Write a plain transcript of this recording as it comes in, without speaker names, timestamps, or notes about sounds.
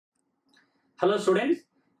Hello students,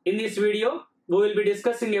 in this video we will be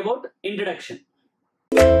discussing about introduction.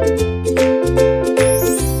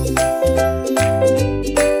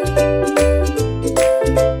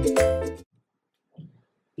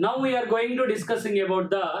 Now we are going to discussing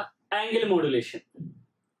about the angle modulation.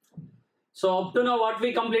 So up to now what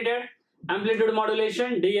we completed? Amplitude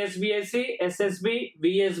modulation, DSBSC, SSB,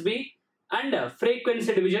 VSB and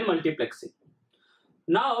frequency division multiplexing.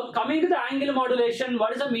 Now coming to the angle modulation,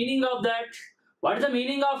 what is the meaning of that? What is the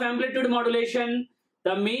meaning of amplitude modulation?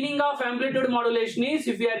 The meaning of amplitude modulation is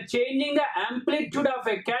if you are changing the amplitude of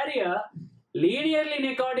a carrier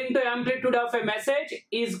linearly according to amplitude of a message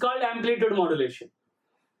is called amplitude modulation.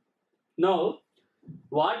 Now,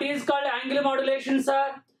 what is called angle modulation,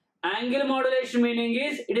 sir? Angle modulation meaning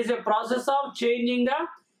is it is a process of changing the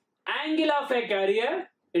angle of a carrier.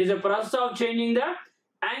 It is a process of changing the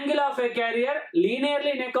angle of a carrier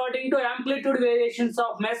linearly according to amplitude variations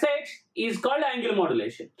of message is called angle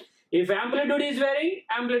modulation. If amplitude is varying,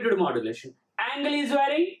 amplitude modulation. Angle is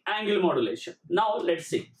varying, angle modulation. Now let's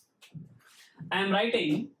see. I am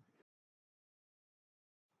writing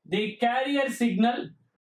the carrier signal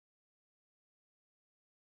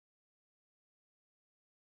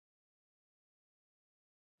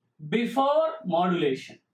before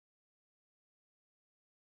modulation.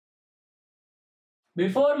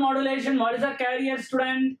 Before modulation, what is the carrier,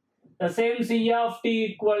 student? The same C of t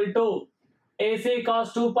equal to AC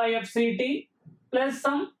cos 2 pi FCT plus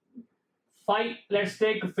some phi. Let's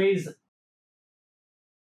take phase.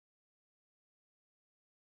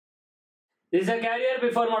 This is a carrier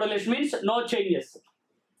before modulation, means no changes.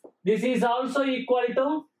 This is also equal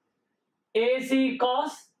to AC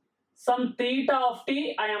cos some theta of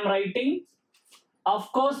t. I am writing.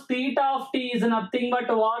 Of course, theta of t is nothing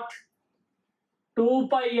but what? 2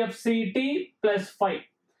 pi FCT plus phi.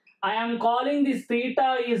 I am calling this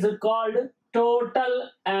theta is called total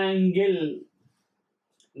angle.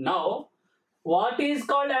 Now, what is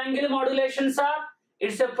called angle modulation, sir?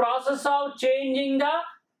 It's a process of changing the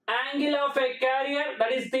angle of a carrier,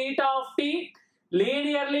 that is theta of t,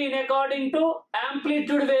 linearly in according to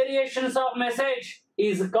amplitude variations of message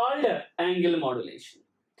is called angle modulation.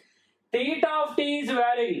 Theta of t is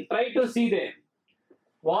varying. Try to see there.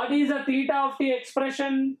 What is the theta of t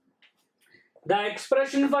expression? The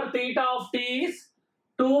expression for theta of t is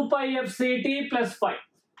 2 pi FCT plus phi.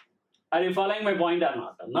 Are you following my point or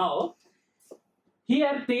not? Now,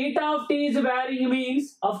 here theta of t is varying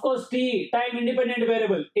means, of course, t, time independent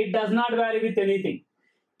variable. It does not vary with anything.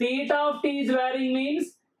 Theta of t is varying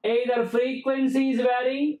means either frequency is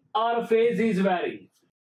varying or phase is varying.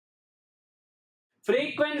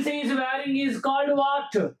 Frequency is varying is called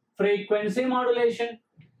what? Frequency modulation.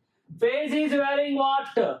 Phase is varying what?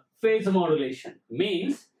 Phase modulation.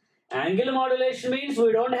 Means angle modulation means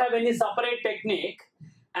we don't have any separate technique.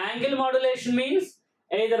 Angle modulation means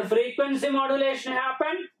either frequency modulation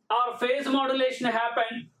happen or phase modulation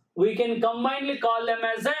happen. We can combinedly call them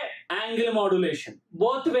as a angle modulation.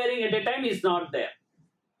 Both varying at a time is not there.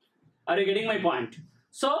 Are you getting my point?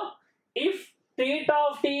 So if theta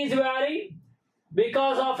of t is varying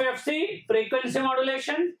because of FC, frequency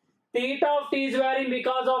modulation, theta of t is varying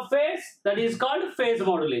because of phase, that is called phase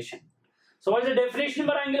modulation. So what is the definition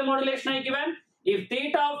for angle modulation I given? If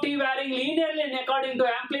theta of t varying linearly according to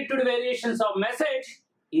amplitude variations of message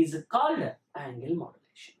is called angle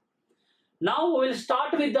modulation. Now we will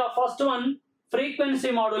start with the first one,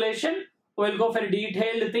 frequency modulation. We will go for a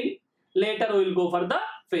detailed thing. Later we will go for the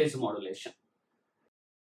phase modulation.